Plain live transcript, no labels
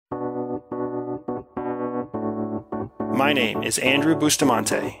My name is Andrew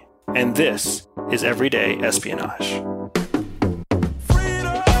Bustamante, and this is Everyday Espionage.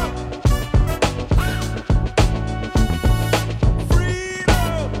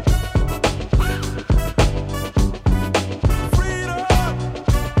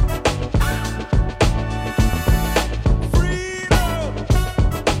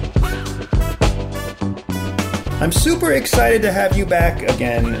 I'm super excited to have you back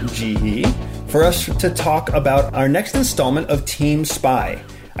again, GE, for us to talk about our next installment of Team Spy.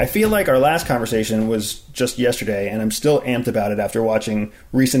 I feel like our last conversation was just yesterday, and I'm still amped about it after watching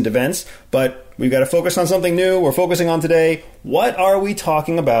recent events, but we've got to focus on something new. We're focusing on today. What are we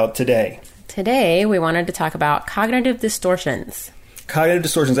talking about today? Today, we wanted to talk about cognitive distortions. Cognitive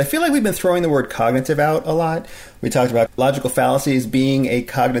distortions. I feel like we've been throwing the word cognitive out a lot. We talked about logical fallacies being a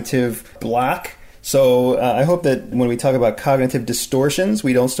cognitive block. So I hope that when we talk about cognitive distortions,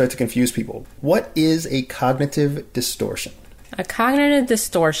 we don't start to confuse people. What is a cognitive distortion? A cognitive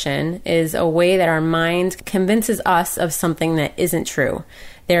distortion is a way that our mind convinces us of something that isn't true.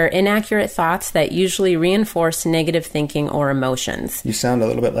 They're inaccurate thoughts that usually reinforce negative thinking or emotions. You sound a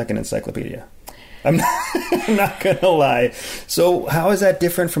little bit like an encyclopedia. I'm not going to lie. So how is that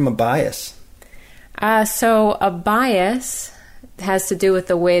different from a bias? So a bias has to do with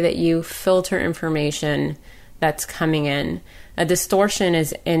the way that you filter information that's coming in. A distortion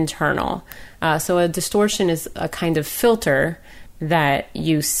is internal. So a distortion is a kind of filter that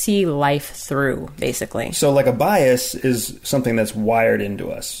you see life through, basically. So like a bias is something that's wired into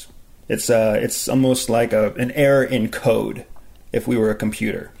us. It's almost like an error in code if we were a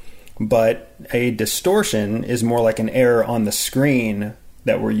computer. But a distortion is more like an error on the screen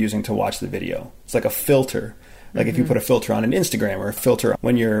that we're using to watch the video. It's like a filter. Like if you put a filter on an Instagram or a filter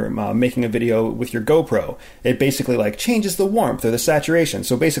when you're making a video with your GoPro, it basically like changes the warmth or the saturation.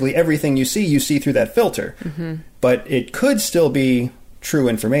 So basically everything you see through that filter. Mm-hmm. But it could still be true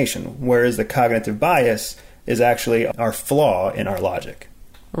information, whereas the cognitive bias is actually our flaw in our logic.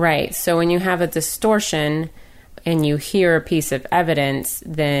 Right. So when you have a distortion and you hear a piece of evidence,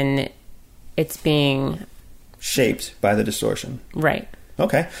 then it's being shaped by the distortion. Right.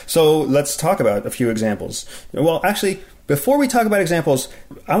 Okay, so let's talk about a few examples. Well, actually, before we talk about examples,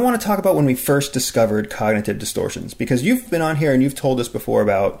 I want to talk about when we first discovered cognitive distortions, because you've been on here and you've told us before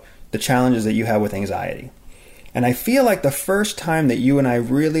about the challenges that you have with anxiety. And I feel like the first time that you and I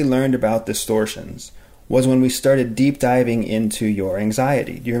really learned about distortions was when we started deep diving into your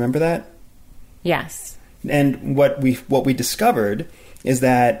anxiety. Do you remember that? Yes. And what we discovered is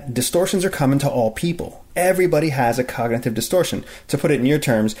that distortions are common to all people. Everybody has a cognitive distortion. To put it in your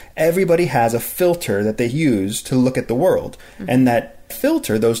terms, everybody has a filter that they use to look at the world. Mm-hmm. And that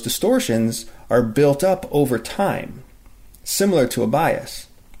filter, those distortions, are built up over time, similar to a bias.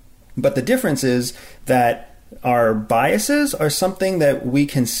 But the difference is that our biases are something that we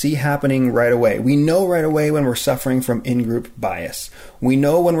can see happening right away. We know right away when we're suffering from in-group bias. We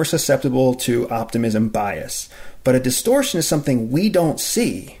know when we're susceptible to optimism bias. But a distortion is something we don't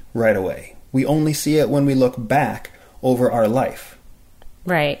see right away. We only see it when we look back over our life.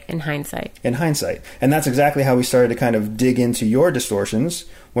 Right, in hindsight. In hindsight. And that's exactly how we started to kind of dig into your distortions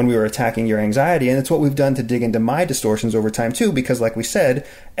when we were attacking your anxiety. And it's what we've done to dig into my distortions over time too, because like we said,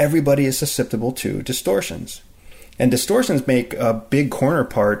 everybody is susceptible to distortions. And distortions make a big corner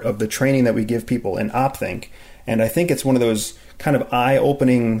part of the training that we give people in OpThink. And I think it's one of those kind of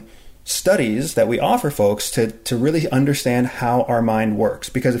eye-opening studies that we offer folks to really understand how our mind works.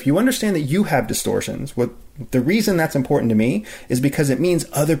 Because if you understand that you have distortions, the reason that's important to me is because it means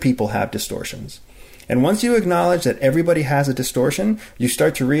other people have distortions. And once you acknowledge that everybody has a distortion, you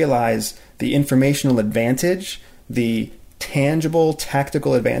start to realize the informational advantage, the tangible,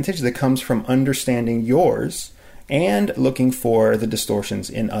 tactical advantage that comes from understanding yours and looking for the distortions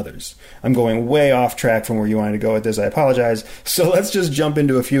in others. I'm going way off track from where you wanted to go with this. I apologize. So let's just jump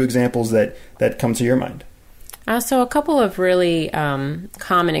into a few examples that come to your mind. So a couple of really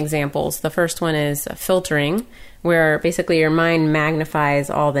common examples. The first one is filtering, where basically your mind magnifies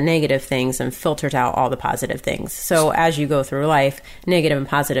all the negative things and filters out all the positive things. So as you go through life, negative and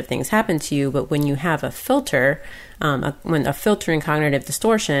positive things happen to you, but when you have a filter, when a filtering cognitive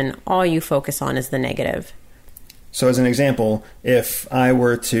distortion, all you focus on is the negative. So as an example, if I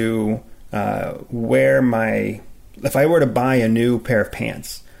were to if I were to buy a new pair of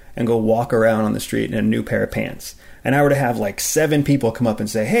pants and go walk around on the street in a new pair of pants, and I were to have like 7 people come up and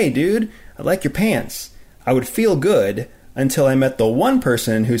say, "Hey dude, I like your pants," I would feel good until I met the one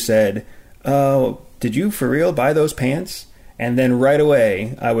person who said, "Oh, did you for real buy those pants?" And then right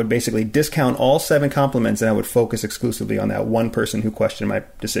away, I would basically discount all 7 compliments and I would focus exclusively on that one person who questioned my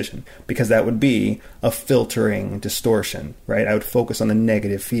decision, because that would be a filtering distortion, right? I would focus on the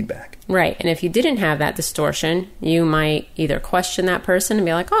negative feedback. Right. And if you didn't have that distortion, you might either question that person and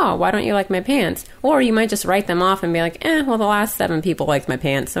be like, oh, why don't you like my pants? Or you might just write them off and be like, well, the last 7 people liked my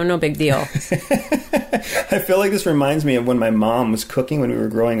pants, so no big deal. I feel like this reminds me of when my mom was cooking when we were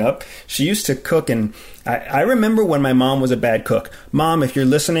growing up. She used to cook, and I remember when my mom was a bad cook. Mom, if you're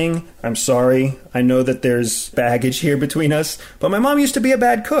listening, I'm sorry. I know that there's baggage here between us, but my mom used to be a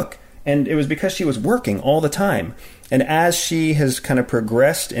bad cook, and it was because she was working all the time. And as she has kind of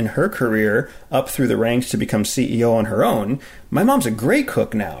progressed in her career up through the ranks to become CEO on her own, my mom's a great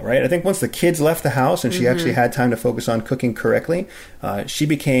cook now, right? I think once the kids left the house and she actually had time to focus on cooking correctly, she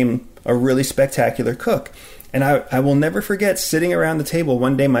became a really spectacular cook. And I will never forget sitting around the table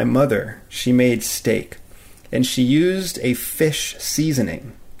one day, my mother, she made steak. And she used a fish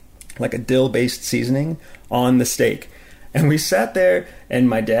seasoning, like a dill-based seasoning, on the steak. And we sat there, and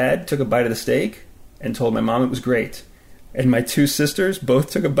my dad took a bite of the steak and told my mom it was great. And my 2 sisters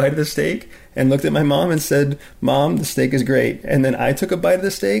both took a bite of the steak and looked at my mom and said, Mom, the steak is great. And then I took a bite of the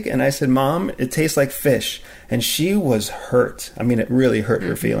steak and I said, Mom, it tastes like fish. And she was hurt. I mean, it really hurt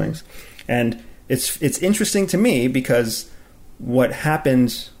her feelings. And it's interesting to me because what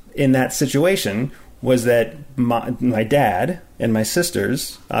happened in that situation was that my dad and my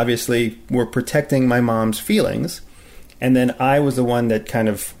sisters obviously were protecting my mom's feelings. And then I was the one that kind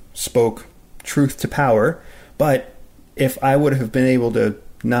of spoke truth to power. But if I would have been able to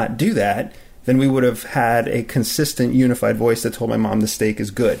not do that, then we would have had a consistent, unified voice that told my mom the steak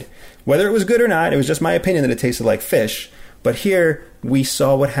is good. Whether it was good or not, it was just my opinion that it tasted like fish. But here, we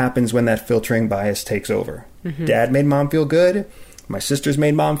saw what happens when that filtering bias takes over. Dad made mom feel good. My sisters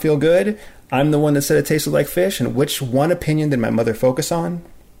made mom feel good. I'm the one that said it tasted like fish. And which one opinion did my mother focus on?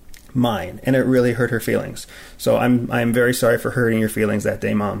 Mine. And it really hurt her feelings. So I'm very sorry for hurting your feelings that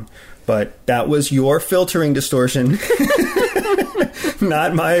day, Mom. But that was your filtering distortion,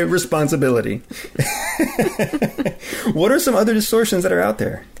 not my responsibility. What are some other distortions that are out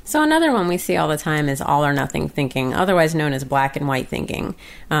there? So another one we see all the time is all or nothing thinking, otherwise known as black and white thinking.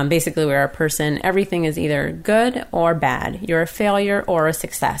 Basically, where a person, everything is either good or bad. You're a failure or a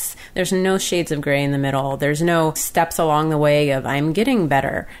success. There's no shades of gray in the middle. There's no steps along the way of I'm getting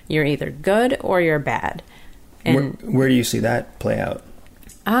better. You're either good or you're bad. And where do you see that play out?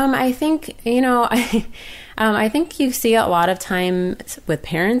 I think, I think you see a lot of times with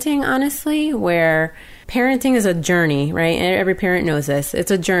parenting, honestly, where parenting is a journey, right? And every parent knows this.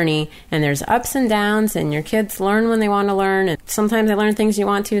 It's a journey, and there's ups and downs, and your kids learn when they want to learn, and sometimes they learn things you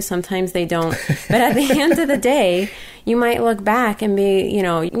want to, sometimes they don't. But at the end of the day, you might look back and be,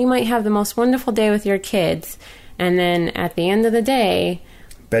 you might have the most wonderful day with your kids, and then at the end of the day,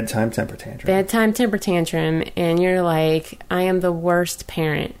 bedtime temper tantrum, and you're like, I am the worst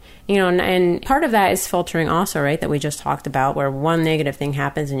parent. And part of that is filtering also, right, that we just talked about, where one negative thing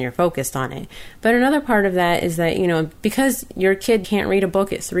happens and you're focused on it. But another part of that is that, because your kid can't read a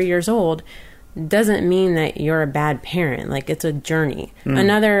book at 3 years old, doesn't mean that you're a bad parent. Like, it's a journey.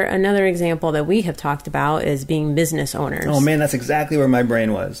 Another example that we have talked about is being business owners. Oh man, that's exactly where my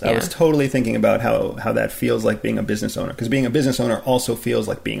brain was. I was totally thinking about how that feels like being a business owner, because being a business owner also feels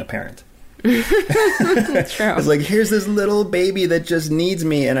like being a parent. That's true. It's like, here's this little baby that just needs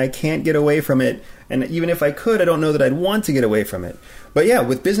me and I can't get away from it. And even if I could, I don't know that I'd want to get away from it. But yeah,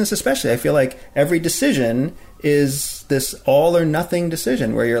 with business especially, I feel like every decision is this all or nothing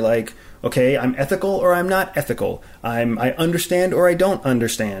decision where you're like, okay, I'm ethical or I'm not ethical. I understand or I don't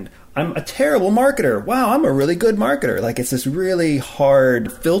understand. I'm a terrible marketer. Wow, I'm a really good marketer. Like, it's this really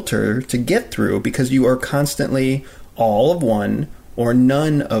hard filter to get through because you are constantly all of one or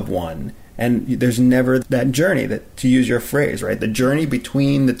none of one. And there's never that journey, that, to use your phrase, right? The journey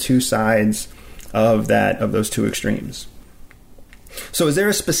between the two sides of those two extremes. So is there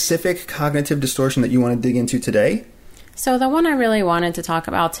a specific cognitive distortion that you want to dig into today? So the one I really wanted to talk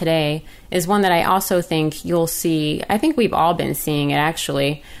about today is one that I also think you'll see. I think we've all been seeing it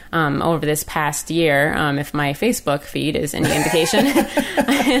actually over this past year, if my Facebook feed is any indication.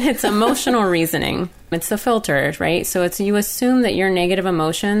 And it's emotional reasoning. It's the filter, right? So it's, you assume that your negative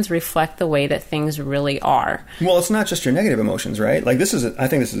emotions reflect the way that things really are. Well, it's not just your negative emotions, right? Like, I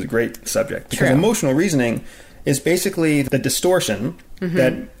think this is a great subject, because True. Emotional reasoning is basically the distortion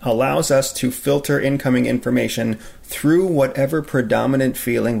that allows us to filter incoming information through whatever predominant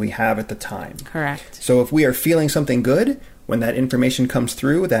feeling we have at the time. Correct. So if we are feeling something good, when that information comes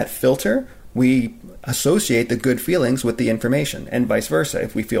through that filter, we associate the good feelings with the information, and vice versa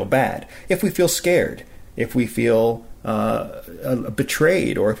if we feel bad. If we feel scared, if we feel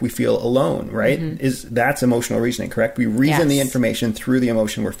betrayed or if we feel alone, right? That's emotional reasoning, correct? We reason the information through the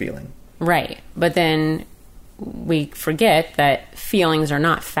emotion we're feeling. Right. But then we forget that feelings are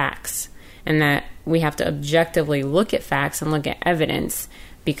not facts, and that we have to objectively look at facts and look at evidence,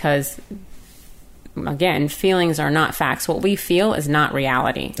 because again, feelings are not facts. What we feel is not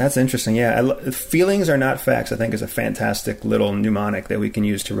reality. That's interesting. Yeah. Feelings are not facts, I think, is a fantastic little mnemonic that we can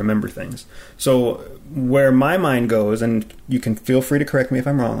use to remember things. So where my mind goes, and you can feel free to correct me if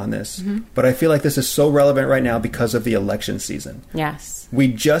I'm wrong on this, but I feel like this is so relevant right now because of the election season. Yes. We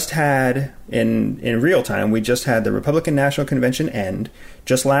just had, in real time, we just had the Republican National Convention end.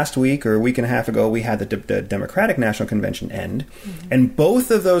 Just last week or a week and a half ago, we had the Democratic National Convention end. And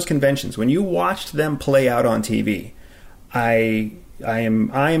both of those conventions, when you watched them play out on TV, I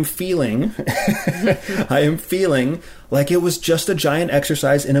am feeling I am feeling like it was just a giant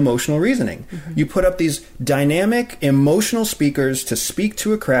exercise in emotional reasoning. You put up these dynamic, emotional speakers to speak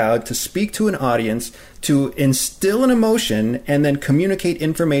to a crowd, to speak to an audience, to instill an emotion, and then communicate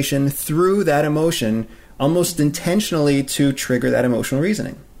information through that emotion, almost intentionally to trigger that emotional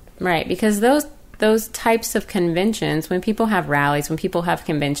reasoning. Right, because those types of conventions, when people have rallies, when people have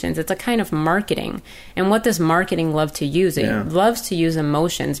conventions, it's a kind of marketing. And what does marketing love to use? It loves to use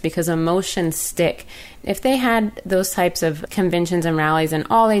emotions, because emotions stick. If they had those types of conventions and rallies and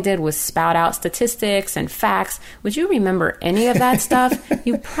all they did was spout out statistics and facts, would you remember any of that stuff?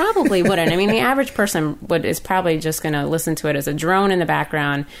 You probably wouldn't. I mean, the average person is probably just going to listen to it as a drone in the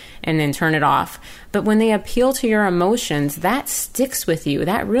background and then turn it off. But when they appeal to your emotions, that sticks with you.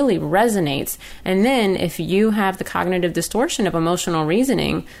 That really resonates. And then if you have the cognitive distortion of emotional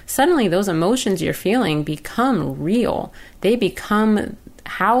reasoning, suddenly those emotions you're feeling become real. They become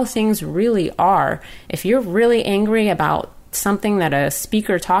how things really are. If you're really angry about something that a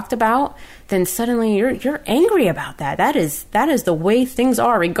speaker talked about, then suddenly you're angry about that. That is the way things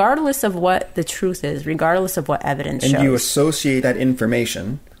are, regardless of what the truth is, regardless of what evidence shows. And you associate that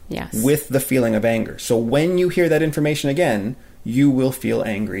information with the feeling of anger. So when you hear that information again, you will feel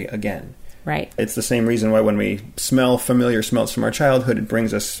angry again. Right. It's the same reason why when we smell familiar smells from our childhood, it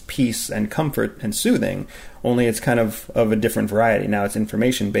brings us peace and comfort and soothing, only it's kind of a different variety. Now it's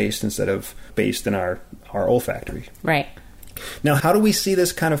information-based instead of based in our olfactory. Right. Now, how do we see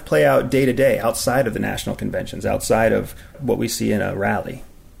this kind of play out day to day outside of the national conventions, outside of what we see in a rally?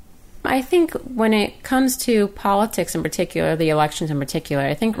 I think when it comes to politics in particular, the elections in particular,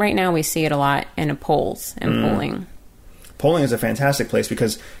 I think right now we see it a lot in polls and polling. Polling is a fantastic place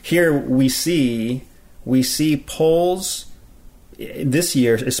because here we see polls this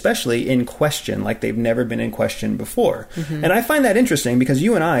year, especially in question, like they've never been in question before. And I find that interesting because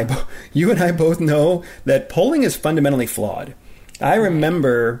you and I both know that polling is fundamentally flawed. I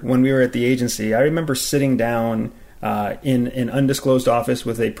remember when we were at the agency, I remember sitting down in an undisclosed office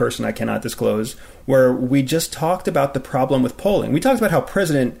with a person I cannot disclose, where we just talked about the problem with polling. We talked about how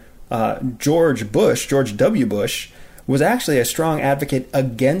President George W. Bush, was actually a strong advocate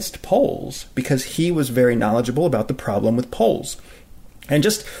against polls because he was very knowledgeable about the problem with polls. And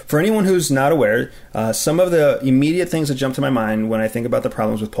just for anyone who's not aware, some of the immediate things that jump to my mind when I think about the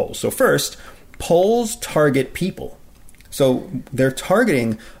problems with polls. So first, polls target people. So they're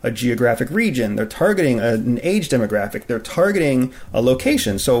targeting a geographic region, they're targeting an age demographic, they're targeting a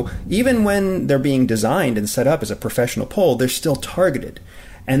location. So even when they're being designed and set up as a professional poll, they're still targeted.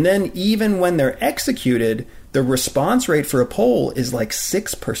 And then even when they're executed, the response rate for a poll is like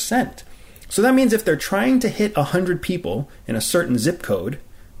 6%. So that means if they're trying to hit 100 people in a certain zip code,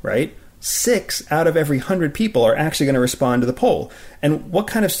 right, 6 out of every 100 people are actually going to respond to the poll. And what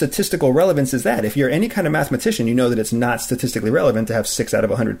kind of statistical relevance is that? If you're any kind of mathematician, you know that it's not statistically relevant to have 6 out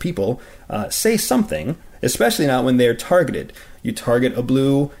of 100 people say something, especially not when they're targeted. You target a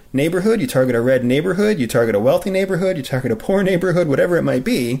blue neighborhood, you target a red neighborhood, you target a wealthy neighborhood, you target a poor neighborhood, whatever it might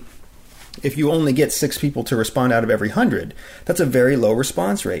be. If you only get 6 people to respond out of every 100, that's a very low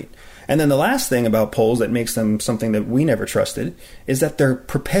response rate. And then the last thing about polls that makes them something that we never trusted is that they're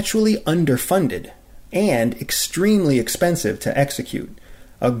perpetually underfunded and extremely expensive to execute.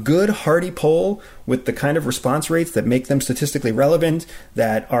 A good, hearty poll with the kind of response rates that make them statistically relevant,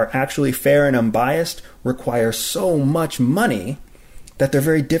 that are actually fair and unbiased, require so much money that they're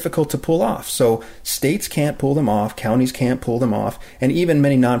very difficult to pull off. So states can't pull them off, counties can't pull them off, and even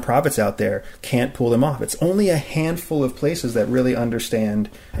many nonprofits out there can't pull them off. It's only a handful of places that really understand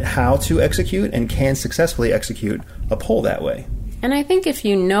how to execute and can successfully execute a poll that way. And I think if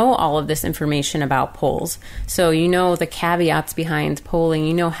you know all of this information about polls, so you know the caveats behind polling,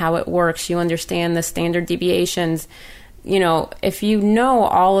 you know how it works, you understand the standard deviations, if you know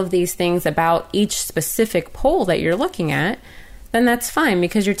all of these things about each specific poll that you're looking at, then that's fine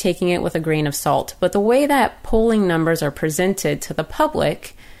because you're taking it with a grain of salt. But the way that polling numbers are presented to the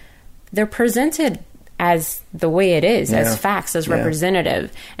public, they're presented as the way it is, as facts, as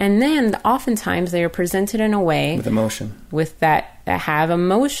representative. And then oftentimes they are presented in a way with emotion, that have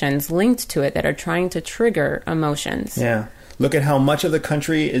emotions linked to it, that are trying to trigger emotions. Yeah. Look at how much of the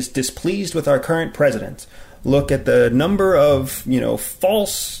country is displeased with our current president. Look at the number of,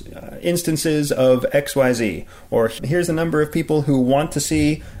 false instances of XYZ. Or here's the number of people who want to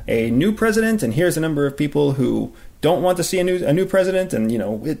see a new president, and here's the number of people who don't want to see a new president, and,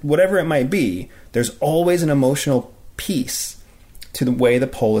 whatever it might be. There's always an emotional piece to the way the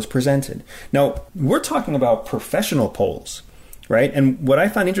poll is presented. Now, we're talking about professional polls, right? And what I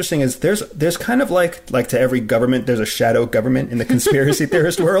find interesting is there's kind of like to every government, there's a shadow government in the conspiracy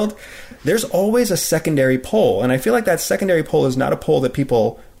theorist world. There's always a secondary poll. And I feel like that secondary poll is not a poll that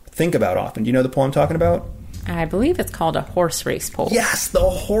people think about often. Do you know the poll I'm talking about? I believe it's called a horse race poll. Yes, the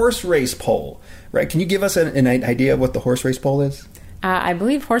horse race poll. Right. Can you give us an idea of what the horse race poll is? I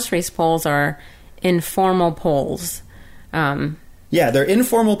believe horse race polls are informal polls. Yeah, they're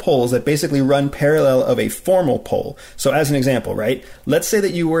informal polls that basically run parallel of a formal poll. So as an example, right, let's say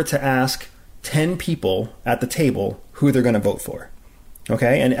that you were to ask 10 people at the table who they're going to vote for.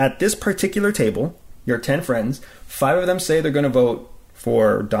 Okay, and at this particular table, your 10 friends, 5 of them say they're going to vote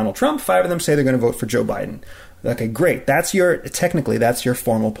for Donald Trump, 5 of them say they're going to vote for Joe Biden. Okay, great. That's your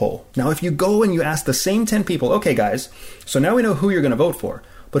formal poll. Now, if you go and you ask the same 10 people, okay, guys, so now we know who you're going to vote for,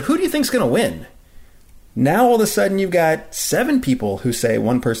 but who do you think's going to win? Now, all of a sudden, you've got 7 people who say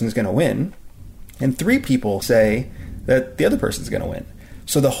one person's going to win, and 3 people say that the other person's going to win.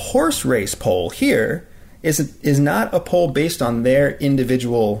 So the horse race poll here is not a poll based on their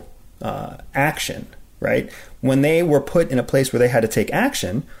individual action, right? When they were put in a place where they had to take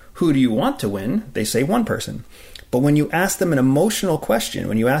action, who do you want to win? They say one person. But when you ask them an emotional question,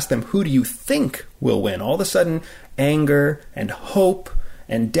 when you ask them who do you think will win, all of a sudden anger and hope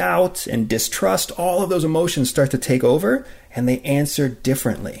and doubt and distrust, all of those emotions start to take over, and they answer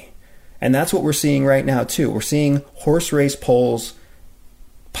differently. And that's what we're seeing right now, too. We're seeing horse race polls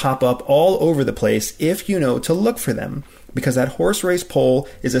pop up all over the place if you know to look for them. Because that horse race poll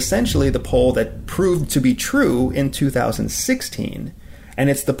is essentially the poll that proved to be true in 2016. And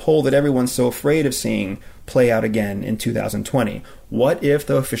it's the poll that everyone's so afraid of seeing play out again in 2020. What if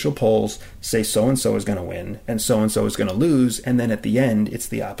the official polls say so-and-so is going to win and so-and-so is going to lose, and then at the end, it's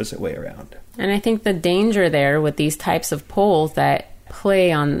the opposite way around? And I think the danger there with these types of polls that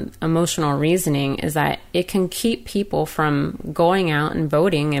play on emotional reasoning is that it can keep people from going out and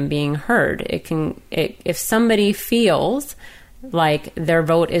voting and being heard. If somebody feels like their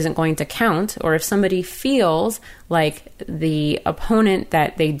vote isn't going to count, or if somebody feels like the opponent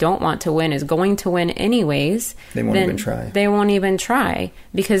that they don't want to win is going to win anyways, they won't even try. They won't even try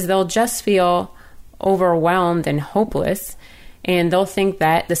because they'll just feel overwhelmed and hopeless, and they'll think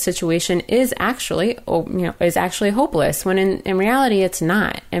that the situation is actually hopeless, when in reality it's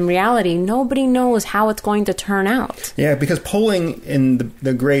not. In reality, nobody knows how it's going to turn out. Yeah, because polling, and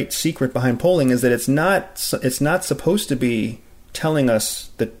the great secret behind polling is that it's not supposed to be telling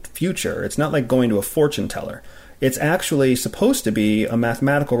us the future. It's not like going to a fortune teller. It's actually supposed to be a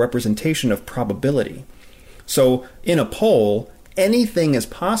mathematical representation of probability. So in a poll, anything is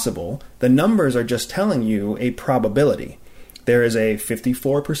possible. The numbers are just telling you a probability. There is a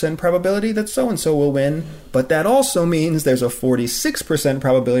 54% probability that so-and-so will win, but that also means there's a 46%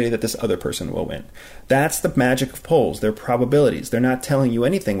 probability that this other person will win. That's the magic of polls. They're probabilities. They're not telling you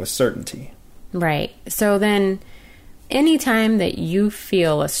anything with certainty. Right. So then anytime that you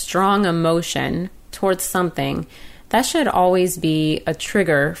feel a strong emotion towards something, that should always be a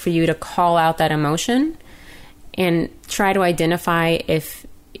trigger for you to call out that emotion and try to identify if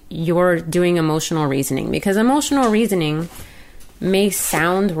you're doing emotional reasoning. Because emotional reasoning may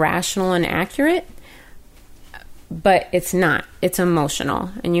sound rational and accurate, but it's not. It's emotional,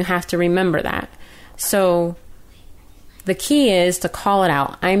 and you have to remember that. So the key is to call it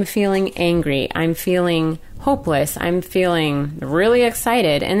out. I'm feeling angry. I'm feeling hopeless. I'm feeling really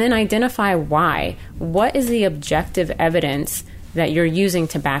excited. And then identify why. What is the objective evidence that you're using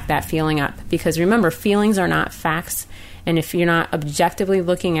to back that feeling up? Because remember, feelings are not facts. And if you're not objectively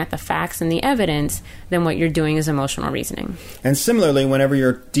looking at the facts and the evidence, then what you're doing is emotional reasoning. And similarly, whenever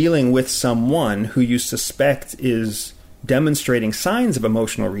you're dealing with someone who you suspect is demonstrating signs of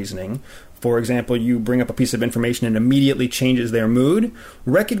emotional reasoning, for example, you bring up a piece of information and immediately changes their mood,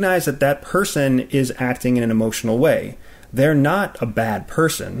 recognize that that person is acting in an emotional way. they're not a bad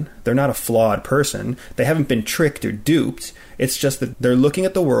person. They're not a flawed person. They haven't been tricked or duped. It's just that they're looking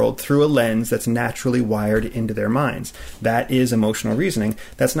at the world through a lens that's naturally wired into their minds. That is emotional reasoning.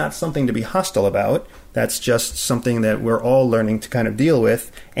 That's not something to be hostile about. That's just something that we're all learning to kind of deal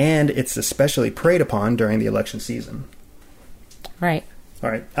with, and it's especially preyed upon during the election season. Right. All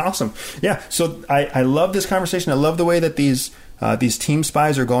right. Awesome. Yeah. So I love this conversation. I love the way that these team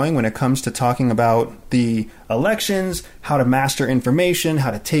spies are going when it comes to talking about the elections, how to master information,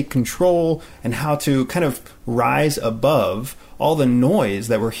 how to take control, and how to kind of rise above all the noise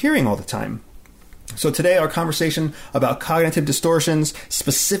that we're hearing all the time. So today, our conversation about cognitive distortions,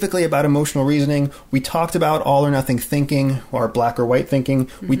 specifically about emotional reasoning. We talked about all or nothing thinking, or black or white thinking.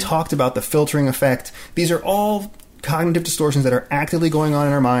 Mm-hmm. We talked about the filtering effect. These are all cognitive distortions that are actively going on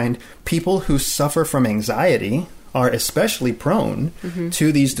in our mind. People who suffer from anxiety are especially prone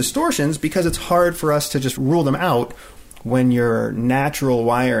to these distortions because it's hard for us to just rule them out when your natural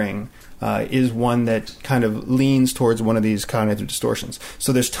wiring is one that kind of leans towards one of these cognitive distortions.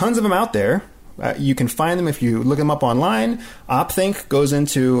 So there's tons of them out there. You can find them if you look them up online. OpThink goes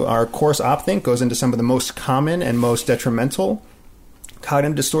into our course. OpThink goes into some of the most common and most detrimental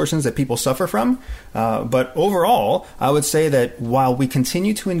cognitive distortions that people suffer from. But overall, I would say that while we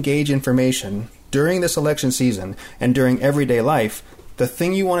continue to engage information during this election season and during everyday life, the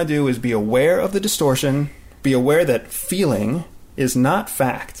thing you want to do is be aware of the distortion, be aware that feeling is not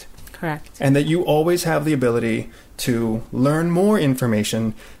fact. Correct. And that you always have the ability to learn more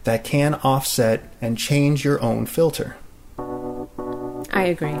information that can offset and change your own filter. I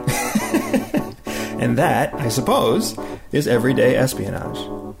agree. And that, I suppose, is Everyday Espionage.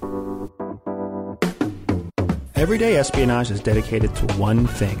 Everyday Espionage is dedicated to one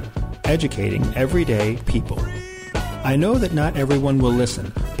thing: educating everyday people. I know that not everyone will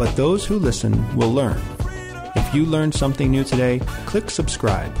listen, but those who listen will learn. If you learned something new today, click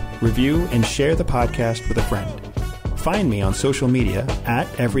subscribe, review, and share the podcast with a friend. Find me on social media at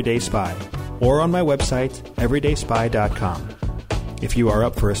Everyday Spy or on my website, everydayspy.com. If you are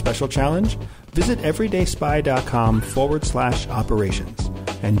up for a special challenge, visit everydayspy.com/operations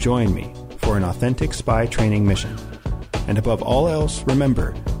and join me for an authentic spy training mission. And above all else,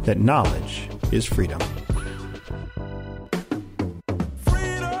 remember that knowledge is freedom.